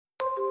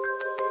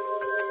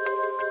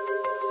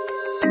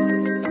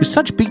With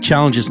such big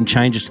challenges and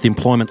changes to the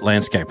employment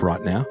landscape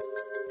right now,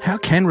 how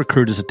can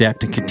recruiters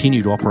adapt and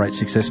continue to operate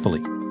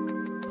successfully?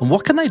 And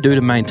what can they do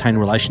to maintain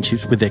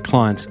relationships with their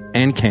clients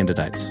and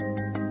candidates?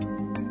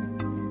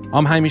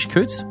 I'm Hamish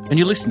Coots, and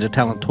you're listening to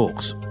Talent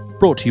Talks,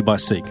 brought to you by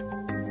Seek.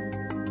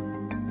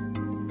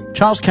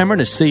 Charles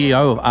Cameron is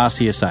CEO of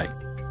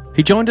RCSA.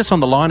 He joined us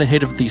on the line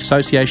ahead of the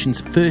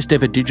association's first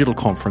ever digital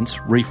conference,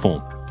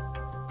 Reform.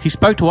 He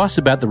spoke to us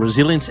about the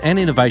resilience and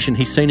innovation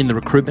he's seen in the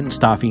recruitment and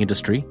staffing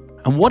industry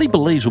and what he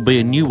believes will be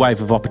a new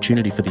wave of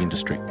opportunity for the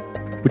industry,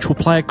 which will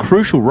play a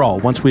crucial role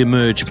once we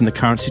emerge from the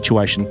current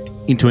situation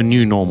into a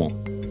new normal.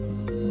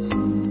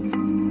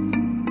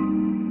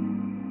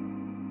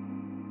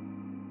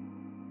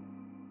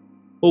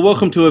 Well,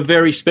 welcome to a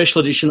very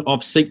special edition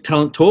of Seek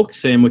Talent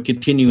Talks, and we're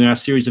continuing our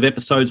series of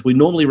episodes we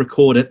normally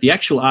record at the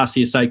actual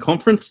RCSA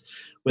conference,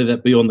 whether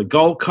it be on the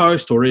Gold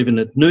Coast or even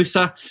at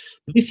Noosa.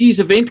 This year's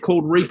event,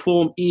 called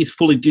Reform, is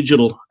fully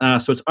digital,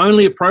 so it's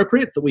only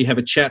appropriate that we have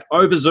a chat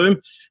over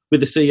Zoom with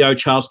the CEO,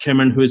 Charles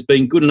Cameron, who has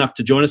been good enough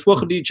to join us.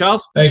 Welcome to you,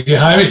 Charles. Thank you,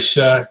 Hamish.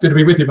 Good to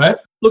be with you, mate.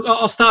 Look,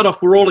 I'll start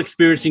off. We're all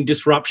experiencing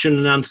disruption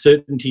and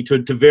uncertainty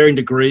to varying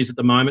degrees at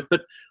the moment,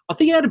 but I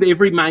think out of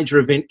every major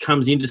event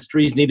comes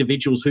industries and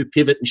individuals who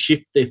pivot and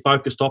shift their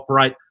focus to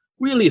operate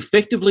really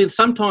effectively and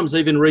sometimes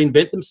even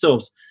reinvent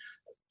themselves.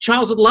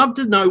 Charles, I'd love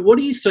to know, what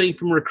are you seeing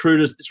from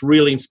recruiters that's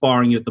really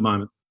inspiring you at the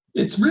moment?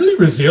 It's really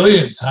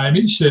resilience,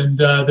 Hamish, and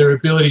their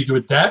ability to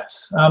adapt.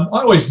 I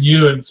always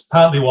knew, and it's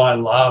partly why I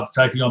love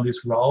taking on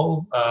this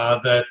role,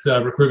 that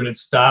recruitment and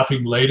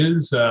staffing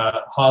leaders are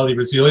highly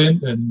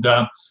resilient and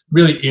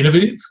really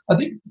innovative. I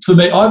think for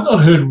me, I've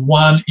not heard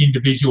one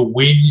individual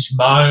whinge,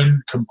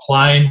 moan,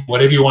 complain,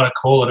 whatever you want to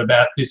call it,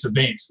 about this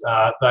event.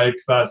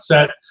 They've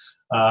sat,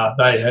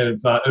 they have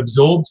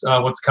absorbed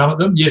what's come at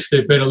them. Yes,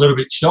 they've been a little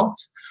bit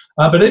shocked.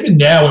 But even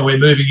now, when we're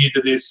moving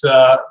into this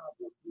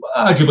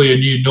arguably a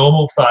new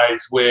normal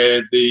phase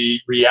where the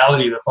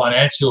reality of the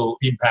financial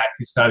impact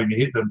is starting to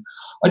hit them,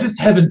 I just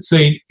haven't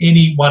seen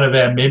any one of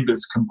our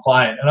members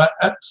complain. And I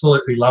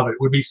absolutely love it. It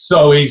would be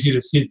so easy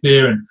to sit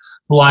there and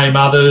blame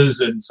others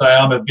and say,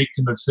 I'm a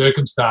victim of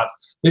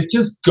circumstance. They've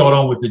just got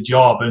on with the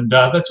job, and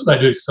that's what they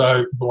do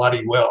so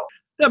bloody well.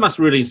 That must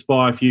really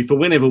inspire you for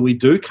whenever we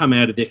do come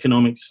out of the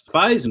economics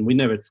phase, and we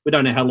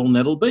don't know how long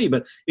that'll be,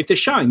 but if they're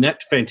showing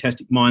that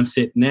fantastic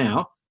mindset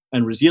now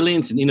and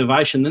resilience and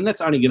innovation, then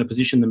that's only going to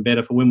position them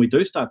better for when we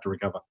do start to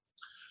recover.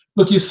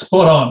 Look, you're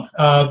spot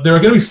on. There are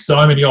going to be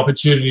so many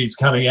opportunities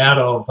coming out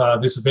of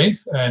this event,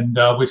 and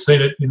we've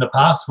seen it in the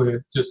past.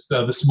 We're just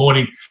this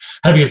morning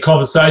having a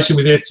conversation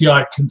with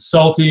FTI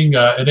Consulting,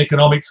 an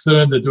economics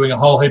firm. They're doing a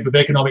whole heap of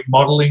economic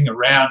modelling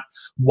around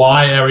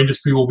why our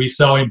industry will be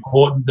so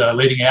important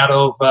leading out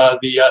of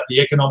the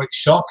economic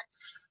shock.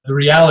 The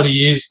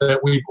reality is that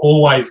we've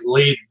always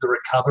led the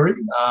recovery,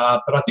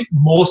 but I think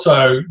more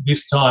so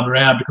this time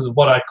around because of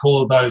what I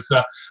call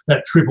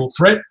that triple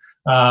threat.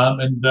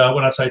 And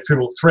when I say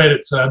triple threat,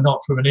 it's not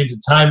from an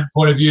entertainment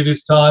point of view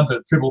this time,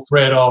 but triple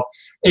threat of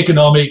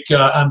economic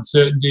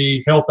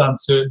uncertainty, health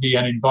uncertainty,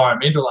 and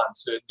environmental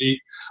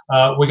uncertainty.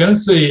 We're going to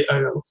see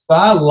a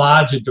far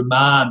larger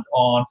demand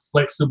on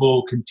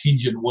flexible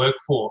contingent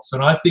workforce,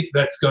 and I think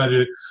that's going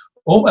to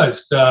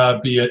almost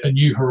be a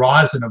new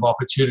horizon of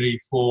opportunity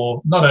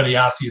for not only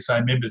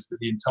RCSA members, but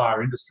the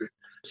entire industry.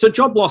 So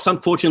job loss,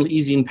 unfortunately,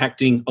 is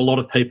impacting a lot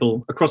of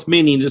people across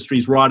many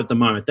industries right at the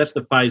moment. That's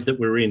the phase that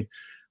we're in.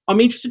 I'm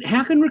interested,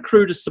 how can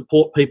recruiters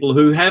support people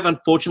who have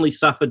unfortunately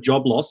suffered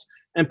job loss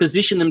and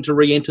position them to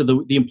re-enter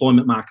the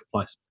employment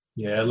marketplace?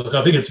 Yeah, look,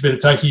 I think it's a bit of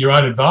taking your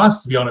own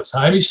advice, to be honest,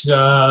 Hamish.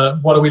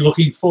 What are we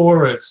looking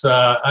for as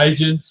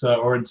agents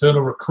or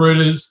internal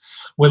recruiters?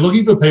 We're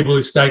looking for people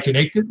who stay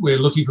connected. We're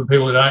looking for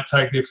people who don't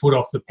take their foot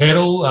off the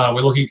pedal.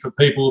 We're looking for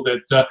people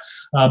that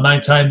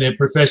maintain their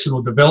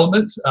professional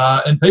development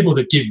and people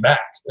that give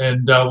back.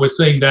 And we're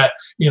seeing that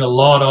in a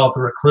lot of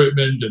the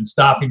recruitment and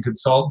staffing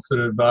consultants that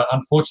have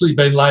unfortunately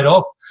been laid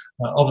off.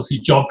 Obviously,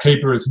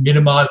 JobKeeper has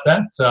minimised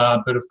that,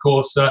 but of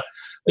course,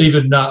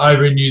 even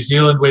over in New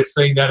Zealand, we're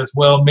seeing that as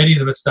well. Many of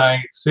them are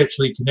staying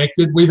exceptionally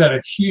connected. We've had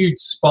a huge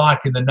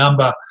spike in the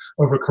number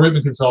of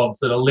recruitment consultants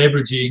that are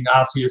leveraging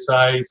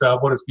RCSA's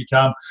what has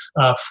become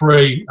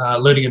free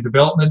learning and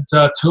development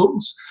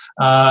tools.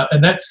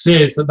 And that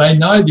says that they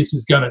know this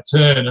is going to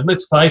turn. And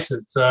let's face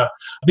it,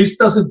 this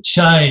doesn't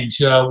change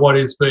what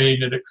has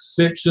been an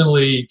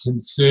exceptionally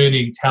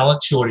concerning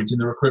talent shortage in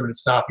the recruitment and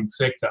staffing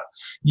sector.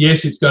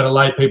 Yes, it's going to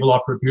lay people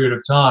off for a period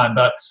of time.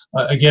 But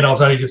again, I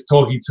was only just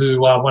talking to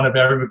one of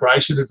our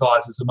immigration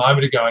advisors a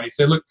moment ago, and he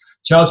said, look,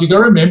 Charles, you've got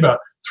to remember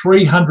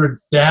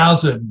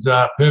 300,000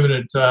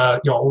 permanent,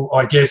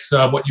 I guess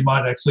what you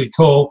might actually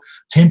call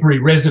temporary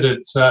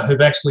residents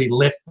have actually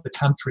left the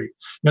country.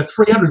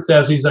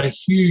 300,000 is a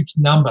huge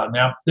number.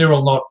 Now, they're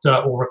all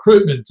not all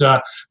recruitment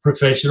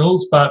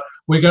professionals, but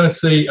we're going to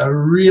see a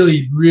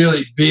really,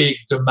 really big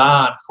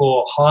demand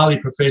for highly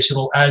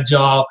professional,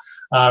 agile,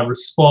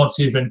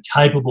 responsive and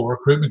capable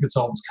recruitment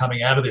consultants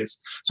coming out of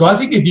this. So I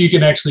think if you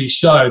can actually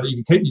show that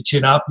you can keep your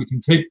chin up, you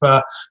can keep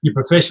your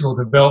professional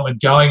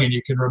development going, and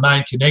you can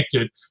remain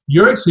connected,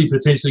 you're actually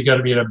potentially going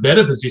to be in a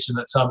better position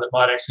than some that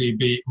might actually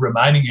be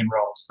remaining in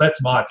roles.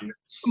 That's my view.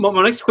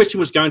 My next question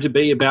was going to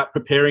be about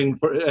preparing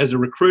as a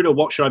recruiter.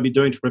 What should I be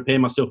doing to prepare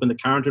myself in the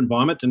current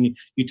environment? And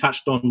you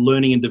touched on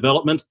learning and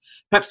development.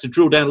 Perhaps to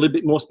drill down a little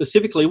bit more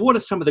specifically, what are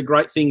some of the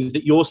great things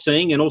that you're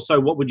seeing, and also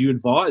what would you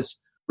advise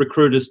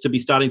recruiters to be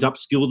starting to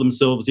upskill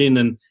themselves in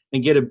and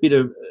get a bit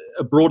of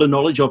a broader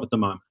knowledge of at the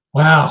moment?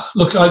 Wow.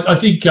 Look, I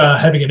think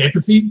having an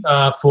empathy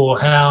for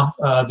how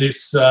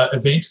this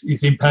event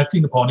is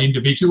impacting upon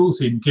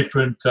individuals in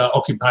different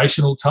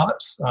occupational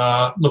types.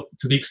 Look,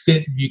 to the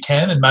extent that you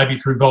can, and maybe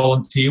through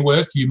volunteer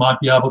work, you might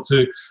be able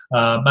to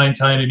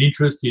maintain an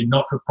interest in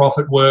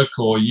not-for-profit work,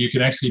 or you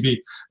can actually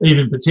be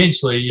even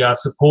potentially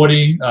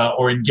supporting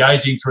or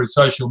engaging through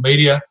social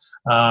media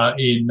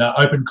in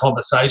open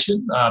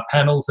conversation,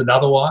 panels and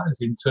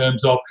otherwise, in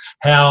terms of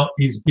how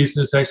is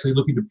business actually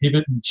looking to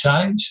pivot and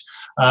change.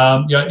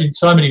 In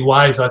so many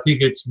ways, I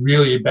think it's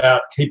really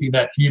about keeping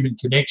that human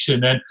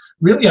connection and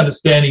really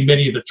understanding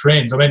many of the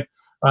trends. I mean,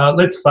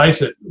 let's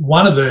face it,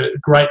 one of the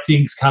great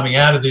things coming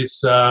out of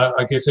this,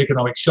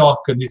 economic shock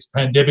and this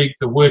pandemic,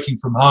 the working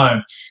from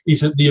home, is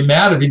that the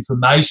amount of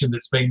information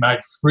that's being made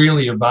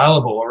freely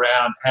available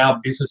around how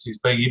business is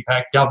being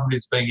impacted, government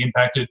is being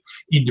impacted,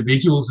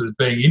 individuals is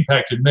being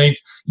impacted, means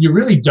you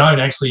really don't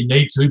actually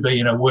need to be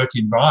in a work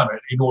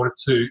environment in order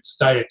to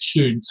stay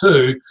attuned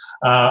to,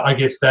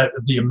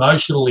 the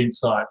emotional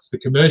insights, the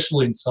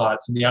commercial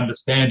insights and the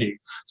understanding.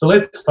 So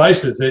let's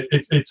face it,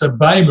 it's a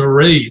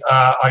bain-marie,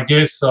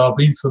 of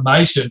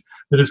information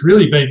that has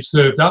really been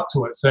served up to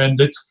us, and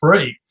it's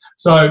free.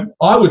 So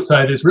I would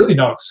say there's really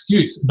no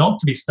excuse not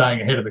to be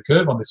staying ahead of the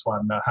curve on this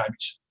one,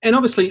 Hamish. And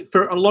obviously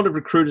for a lot of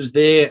recruiters,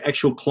 their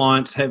actual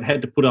clients have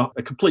had to put up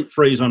a complete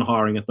freeze on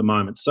hiring at the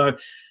moment. So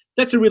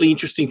that's a really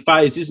interesting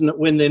phase, isn't it,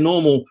 when their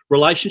normal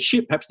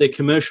relationship, perhaps their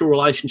commercial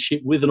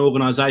relationship with an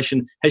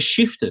organisation, has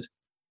shifted.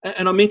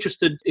 And I'm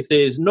interested, if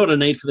there's not a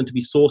need for them to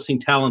be sourcing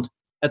talent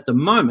at the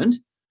moment,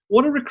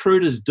 what are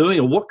recruiters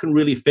doing, or what can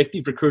really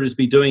effective recruiters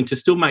be doing to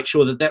still make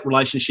sure that that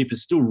relationship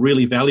is still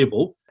really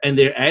valuable and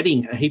they're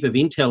adding a heap of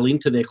intel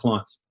into their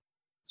clients?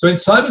 So in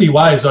so many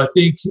ways, I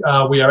think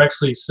we are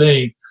actually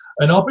seeing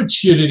an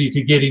opportunity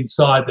to get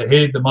inside the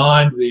head, the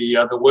mind,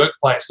 the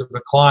workplace of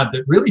the client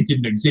that really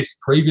didn't exist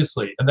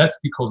previously. And that's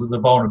because of the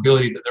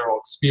vulnerability that they're all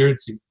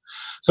experiencing.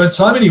 So in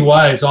so many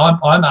ways, I'm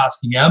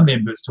asking our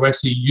members to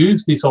actually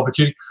use this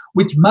opportunity,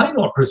 which may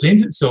not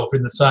present itself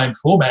in the same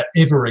format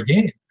ever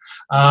again.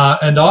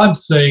 And I'm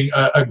seeing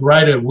a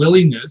greater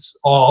willingness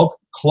of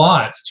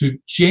clients to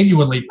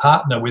genuinely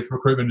partner with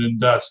recruitment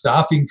and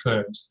staffing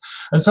firms.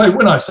 And so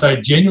when I say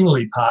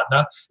genuinely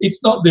partner,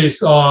 it's not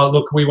this,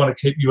 look, we want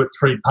to keep you at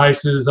 3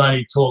 paces,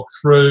 only talk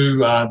through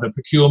the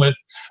procurement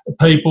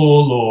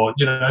people or,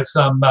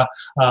 some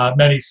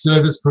managed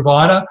service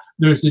provider.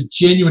 There's a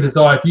genuine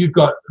desire. If you've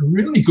got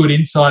really good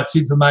insights,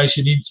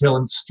 information, intel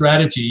and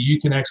strategy, you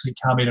can actually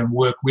come in and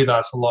work with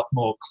us a lot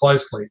more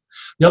closely.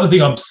 The other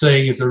thing I'm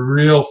seeing is a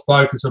real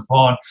focus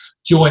upon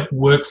joint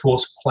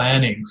workforce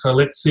planning. So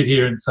let's sit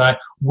here and say,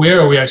 where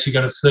are we actually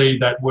going to see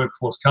that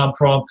workforce come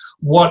from?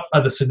 What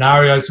are the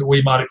scenarios that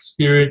we might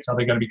experience? Are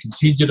they going to be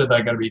contingent? Are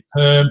they going to be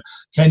perm?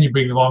 Can you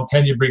bring them on?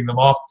 Can you bring them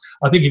off?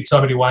 I think in so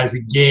many ways,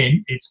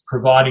 again, it's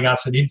providing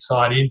us an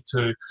insight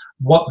into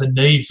what the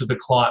needs of the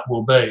client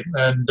will be.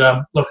 And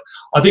look,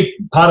 I think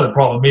part of the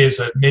problem is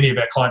that many of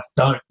our clients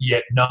don't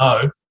yet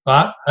know.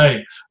 But,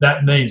 hey,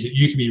 that means that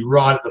you can be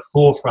right at the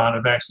forefront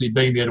of actually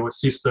being there to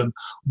assist them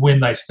when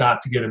they start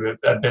to get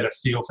a better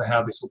feel for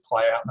how this will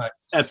play out, mate.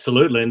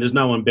 Absolutely, and there's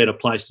no one better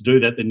place to do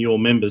that than your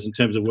members in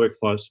terms of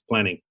workforce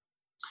planning.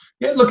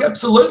 Yeah, look,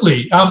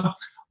 absolutely. I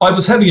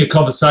was having a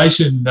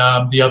conversation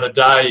the other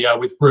day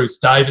with Bruce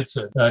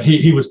Davidson.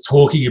 He was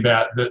talking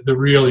about the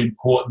real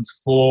importance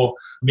for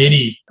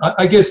many,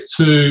 I guess,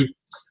 to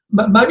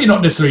maybe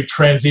not necessarily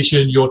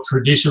transition your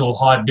traditional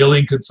high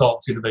billing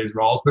consultants into these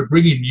roles, but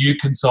bring in new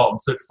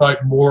consultants that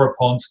focus more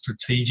upon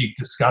strategic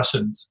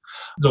discussions.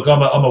 Look,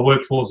 I'm a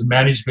workforce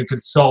management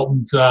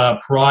consultant.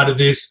 Prior to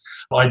this,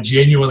 I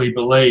genuinely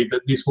believe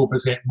that this will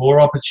present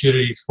more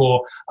opportunities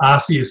for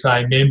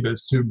RCSA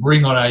members to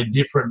bring on a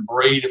different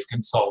breed of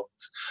consultant.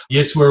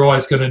 Yes, we're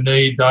always going to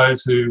need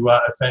those who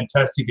are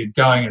fantastic at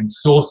going and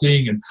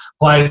sourcing and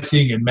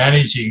placing and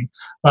managing,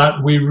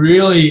 but we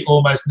really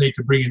almost need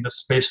to bring in the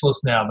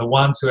specialists now, the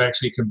ones who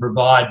actually can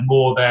provide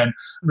more than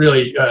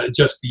really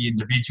just the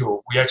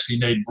individual. We actually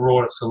need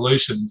broader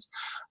solutions.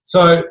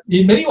 So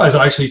in many ways,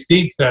 I actually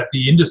think that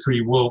the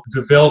industry will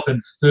develop and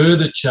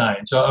further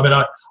change. I mean,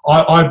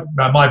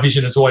 my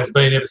vision has always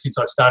been, ever since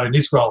I started in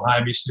this role,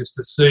 Hamish, is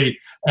to see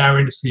our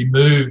industry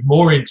move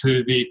more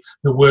into the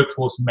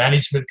workforce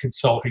management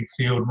consulting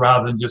field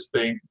rather than just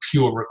being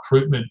pure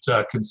recruitment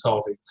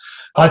consulting.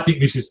 I think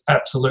this is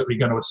absolutely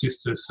going to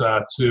assist us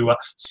to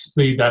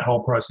speed that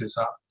whole process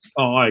up.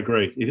 Oh, I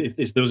agree.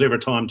 If there was ever a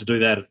time to do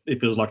that, it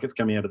feels like it's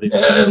coming out of this.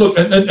 Look,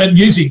 and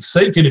using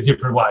Seek in a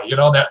different way,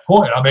 on that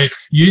point. I mean,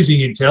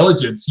 using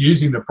intelligence,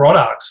 using the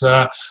products.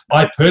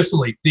 I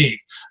personally think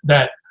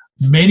that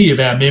many of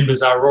our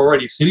members are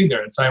already sitting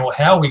there and saying, well,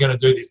 how are we going to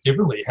do this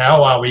differently?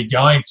 How are we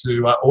going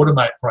to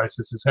automate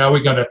processes? How are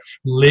we going to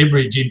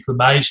leverage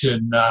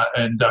information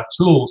and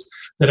tools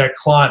that our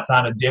clients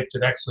aren't adept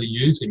at actually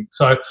using?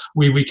 So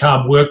we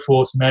become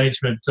workforce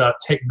management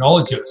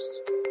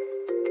technologists.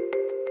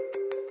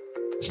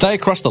 Stay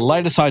across the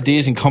latest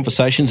ideas and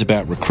conversations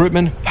about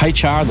recruitment,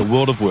 HR and the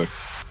world of work.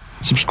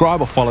 Subscribe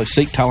or follow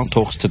Seek Talent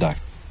Talks today.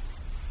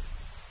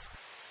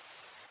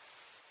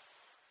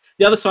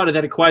 The other side of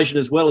that equation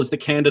as well is the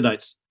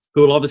candidates,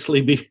 who will obviously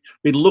be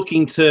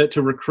looking to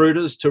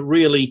recruiters to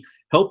really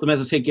help them,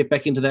 as I said, get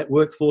back into that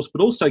workforce,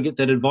 but also get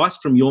that advice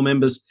from your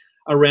members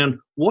around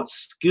what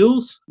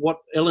skills, what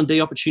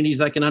L&D opportunities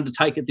they can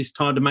undertake at this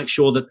time to make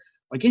sure that,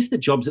 I guess, the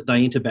jobs that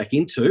they enter back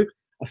into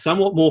are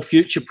somewhat more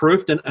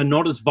future-proofed and are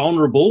not as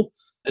vulnerable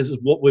as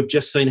what we've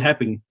just seen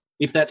happening,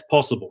 if that's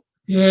possible.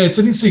 Yeah, it's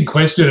an interesting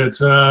question.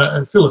 It's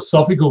a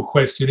philosophical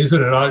question,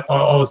 isn't it? I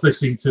was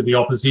listening to the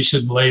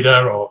opposition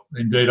leader, or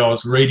indeed I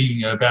was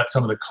reading about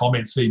some of the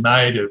comments he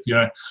made of,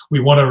 we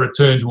want to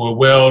return to a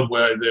world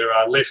where there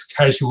are less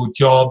casual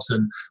jobs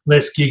and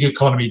less gig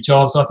economy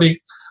jobs. I think,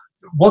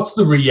 what's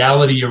the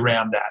reality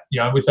around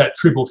that? With that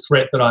triple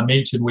threat that I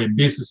mentioned, where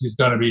business is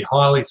going to be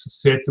highly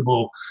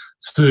susceptible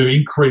to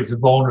increased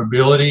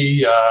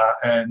vulnerability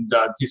and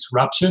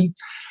disruption,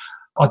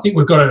 I think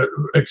we've got to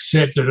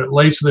accept that at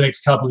least for the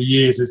next couple of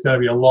years, there's going to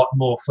be a lot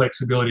more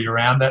flexibility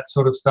around that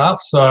sort of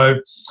stuff. So,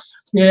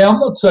 yeah, I'm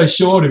not so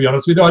sure, to be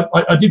honest with you.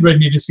 I did read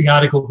an interesting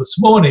article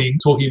this morning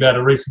talking about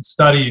a recent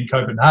study in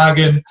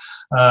Copenhagen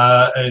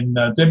and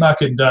Denmark,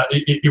 and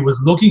it was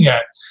looking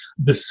at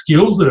the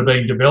skills that are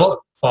being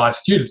developed by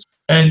students.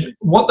 And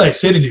what they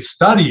said in this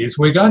study is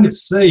we're going to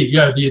see,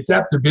 the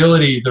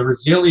adaptability, the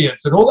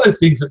resilience, and all those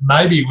things that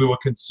maybe we were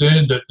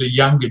concerned that the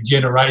younger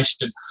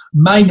generation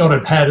may not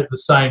have had at the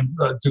same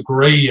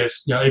degree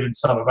as, even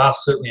some of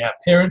us, certainly our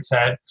parents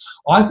had.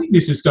 I think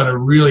this is going to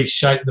really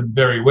shape them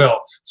very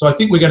well. So I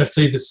think we're going to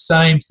see the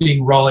same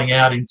thing rolling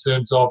out in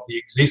terms of the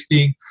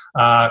existing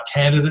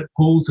candidate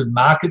pools and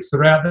markets that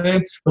are out there.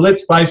 But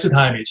let's face it,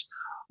 Hamish,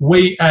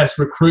 we as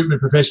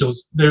recruitment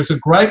professionals, there's a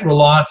great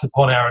reliance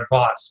upon our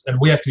advice, and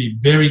we have to be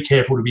very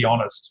careful to be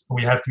honest.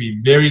 We have to be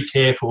very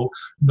careful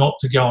not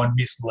to go and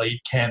mislead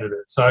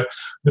candidates. So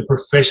the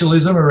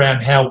professionalism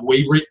around how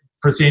we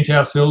present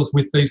ourselves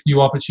with these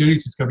new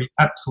opportunities is going to be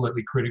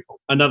absolutely critical.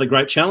 Another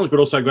great challenge, but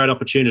also a great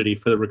opportunity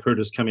for the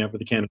recruiters coming up with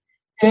the candidates.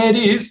 Yeah, it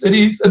is.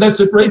 And that's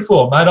a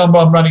reform, mate. I'm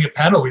running a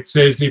panel which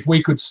says if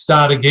we could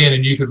start again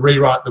and you could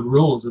rewrite the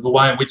rules of the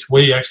way in which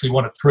we actually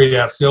want to treat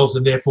ourselves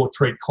and therefore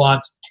treat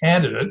clients and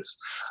candidates,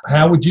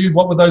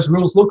 what would those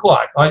rules look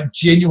like? I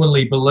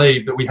genuinely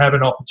believe that we have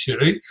an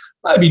opportunity,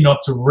 maybe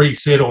not to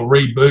reset or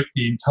reboot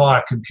the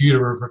entire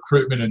computer of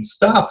recruitment and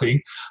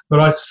staffing,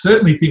 but I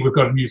certainly think we've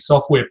got a new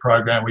software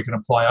program we can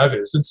apply over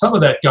this. And some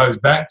of that goes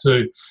back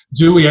to,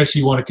 do we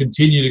actually want to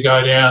continue to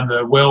go down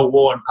the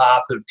well-worn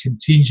path of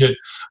contingent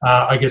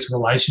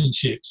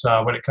relationships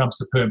when it comes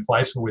to perm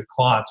placement with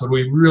clients, or do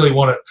we really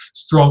want to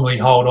strongly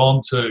hold on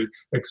to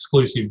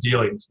exclusive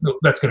dealings? Look,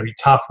 that's going to be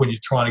tough when you're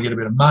trying to get a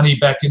bit of money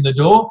back in the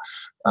door,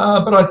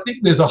 but I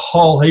think there's a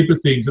whole heap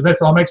of things, and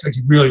I'm actually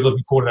really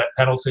looking forward to that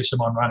panel session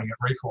I'm running at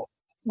Reform.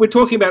 We're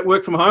talking about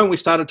work from home. We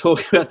started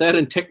talking about that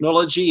and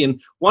technology, and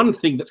one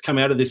thing that's come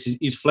out of this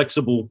is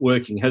flexible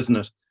working, hasn't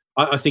it?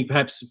 I think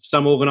perhaps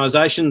some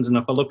organisations, and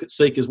if I look at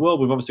Seek as well,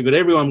 we've obviously got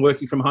everyone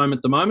working from home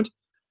at the moment.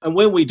 And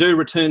when we do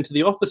return to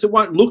the office, it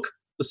won't look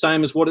the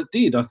same as what it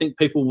did. I think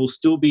people will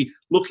still be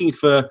looking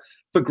for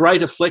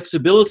greater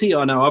flexibility.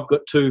 I know I've got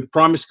 2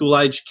 primary school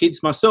age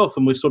kids myself,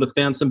 and we've sort of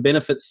found some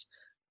benefits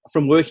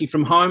from working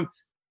from home.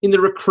 In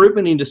the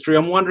recruitment industry,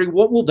 I'm wondering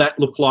what will that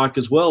look like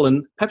as well,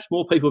 and perhaps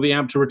more people being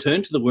able to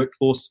return to the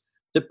workforce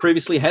that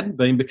previously hadn't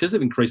been because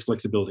of increased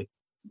flexibility.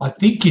 I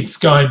think it's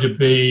going to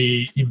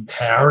be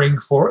empowering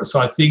for us.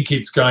 I think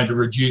it's going to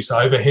reduce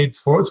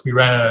overheads for us. We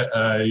ran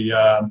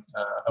a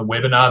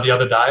webinar the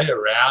other day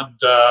around,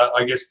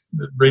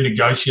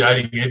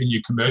 renegotiating even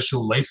your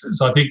commercial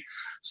leases. I think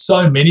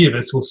so many of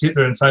us will sit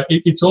there and say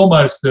it's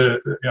almost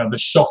the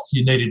shock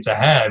you needed to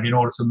have in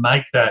order to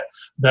make that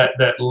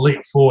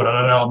leap forward. I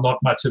don't know, I'm not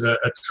much of a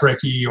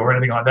trekkie or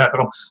anything like that,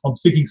 but I'm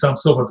thinking some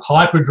sort of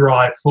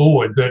hyperdrive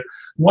forward that,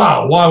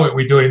 wow, why weren't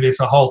we doing this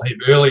a whole heap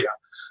earlier?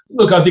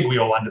 Look, I think we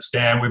all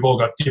understand. We've all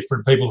got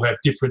different people who have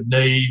different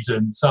needs,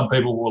 and some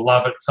people will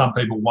love it, some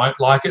people won't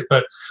like it,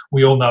 but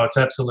we all know it's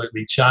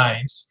absolutely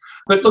changed.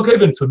 But look,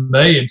 even for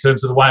me, in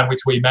terms of the way in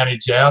which we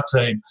manage our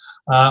team,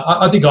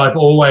 I think I've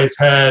always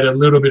had a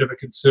little bit of a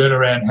concern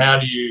around how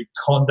do you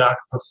conduct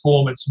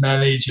performance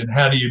manage and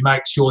how do you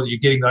make sure that you're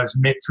getting those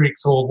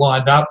metrics all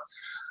lined up.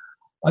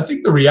 I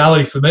think the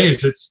reality for me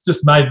is it's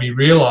just made me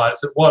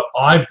realise that what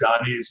I've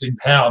done is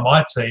empower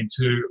my team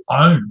to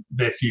own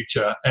their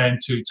future and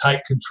to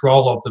take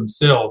control of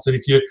themselves. And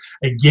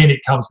it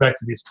comes back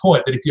to this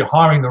point that if you're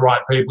hiring the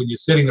right people and you're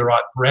setting the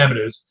right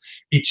parameters,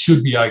 it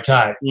should be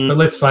okay. But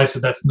let's face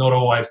it, that's not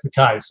always the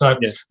case. So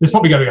there's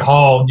probably going to be a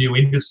whole new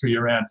industry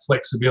around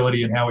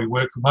flexibility and how we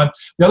work from home.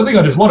 The other thing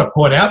I just want to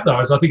point out, though,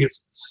 is I think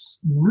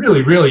it's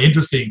really, really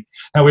interesting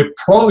how we're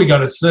probably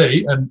going to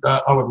see, and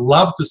I would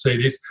love to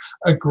see this,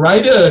 a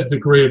greater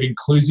degree of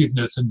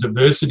inclusiveness and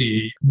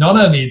diversity, not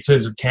only in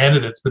terms of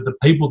candidates, but the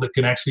people that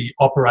can actually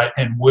operate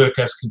and work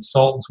as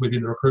consultants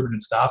within the recruitment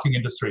and staffing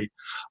industry.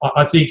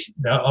 I think,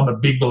 I'm a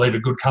big believer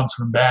good comes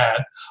from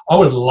bad. I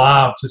would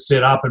love to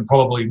set up, and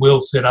probably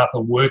will set up,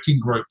 a working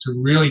group to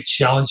really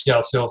challenge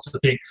ourselves to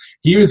think,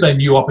 here is a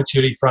new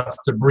opportunity for us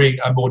to bring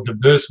a more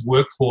diverse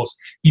workforce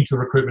into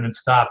recruitment and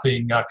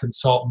staffing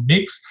consultant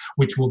mix,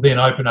 which will then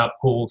open up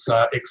pools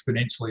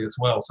exponentially as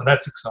well. So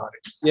that's exciting.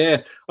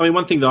 Yeah. I mean,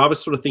 one thing that I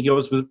was sort of thinking of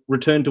was with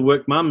return to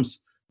work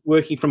mums.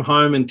 Working from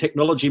home and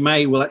technology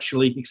will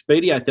actually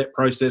expedite that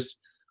process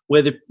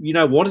where they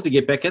wanted to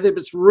get back at it, but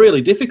it's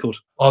really difficult.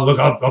 Oh, look,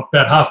 I've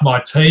about half my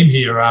team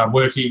here are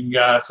working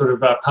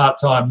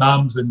part-time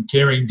mums and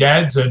caring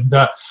dads, and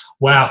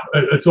wow,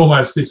 it's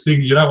almost this thing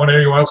you don't want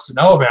anyone else to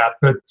know about.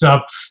 But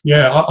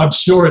I'm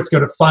sure it's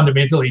going to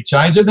fundamentally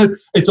change it. And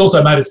it's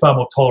also made us far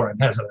more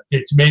tolerant, hasn't it?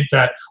 It's meant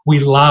that we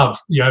love,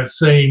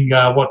 seeing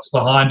what's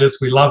behind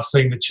us. We love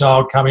seeing the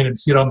child come in and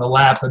sit on the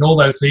lap and all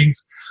those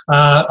things.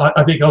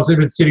 I think I was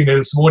even sitting there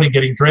this morning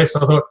getting dressed.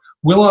 I thought,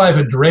 will I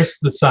ever dress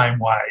the same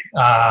way?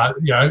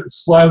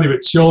 Slowly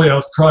but surely I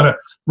was trying to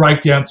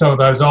break down some of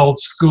those old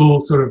school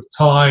sort of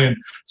tie and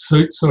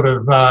suit sort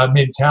of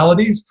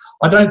mentalities.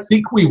 I don't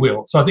think we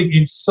will. So I think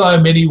in so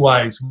many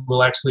ways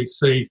we'll actually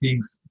see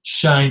things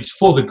change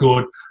for the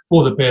good,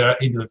 for the better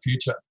into the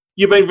future.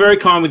 You've been very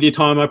kind with your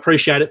time. I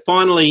appreciate it.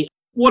 Finally,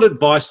 what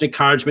advice and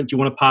encouragement do you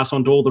want to pass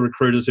on to all the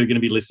recruiters who are going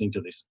to be listening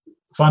to this?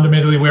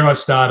 Fundamentally, where I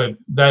started,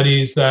 that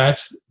is that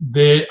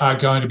there are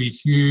going to be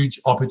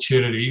huge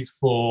opportunities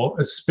for,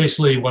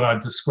 especially what I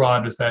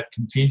described as that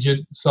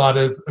contingent side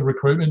of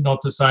recruitment.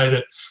 Not to say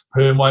that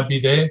perm won't be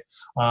there.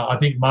 I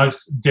think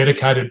most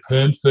dedicated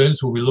perm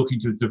firms will be looking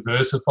to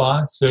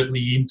diversify,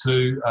 certainly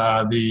into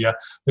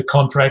the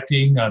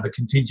contracting, the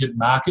contingent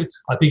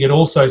markets. I think it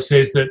also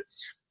says that,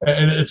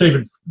 and it's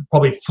even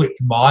probably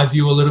flipped my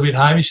view a little bit,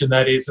 Hamish, and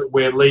that is that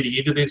we're leading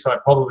into this. I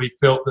probably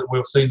felt that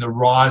we've seen the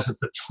rise of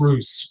the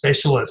true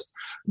specialist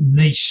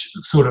niche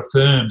sort of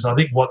firms. I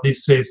think what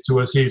this says to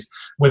us is,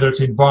 whether it's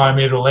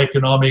environmental,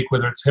 economic,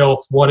 whether it's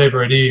health,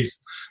 whatever it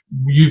is,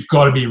 you've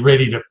got to be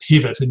ready to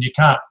pivot, and you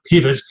can't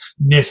pivot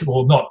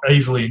not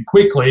easily and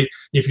quickly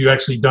if you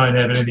actually don't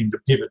have anything to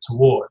pivot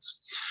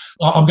towards.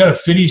 I'm going to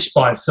finish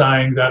by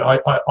saying that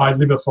I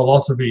live a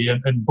philosophy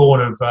and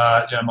born of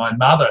my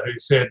mother, who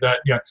said that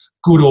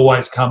good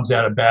always comes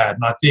out of bad.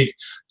 And I think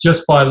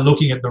just by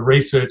looking at the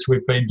research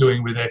we've been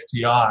doing with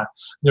FTI,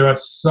 there are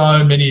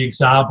so many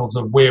examples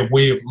of where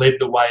we have led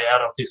the way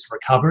out of this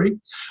recovery.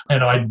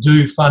 And I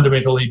do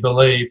fundamentally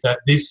believe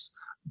that this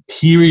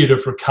period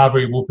of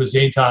recovery will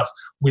present us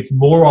with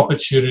more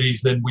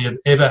opportunities than we have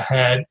ever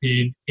had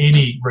in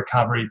any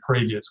recovery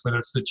previous, whether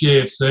it's the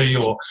GFC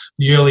or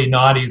the early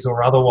 90s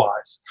or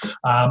otherwise.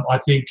 I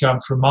think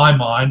from my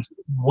mind,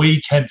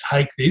 we can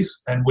take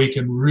this and we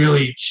can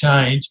really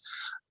change,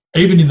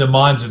 even in the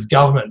minds of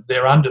government,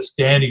 their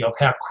understanding of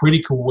how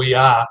critical we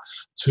are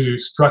to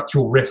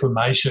structural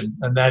reformation.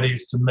 And that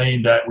is to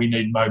mean that we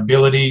need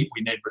mobility,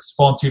 we need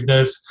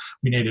responsiveness,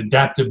 we need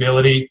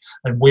adaptability,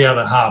 and we are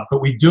the hub.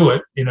 But we do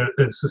it in a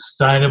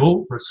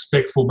sustainable,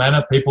 respectful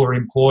manner. People are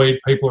employed,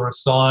 people are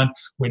assigned,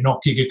 we're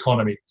not gig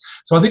economy.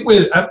 So I think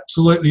we're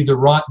absolutely the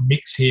right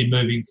mix here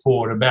moving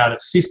forward about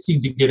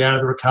assisting to get out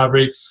of the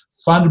recovery,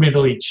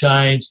 fundamentally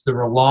change the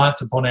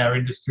reliance upon our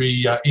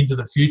industry into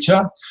the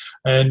future,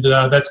 and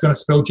that's going to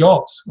spell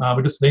jobs.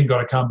 We just then got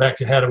to come back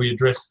to how do we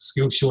address the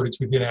skill shortage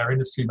within our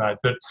industry, mate.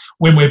 But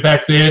when we're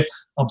back there,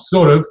 I'm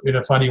sort of, in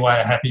a funny way,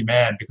 a happy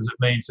man, because it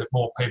means that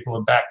more people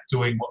are back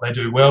doing what they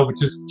do well,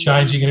 which is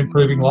changing and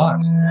improving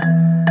lives.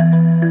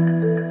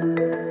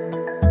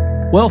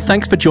 Well,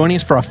 thanks for joining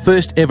us for our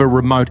first ever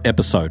remote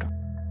episode.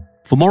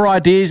 For more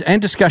ideas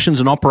and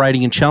discussions on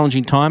operating in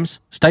challenging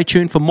times, stay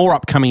tuned for more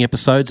upcoming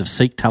episodes of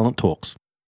Seek Talent Talks.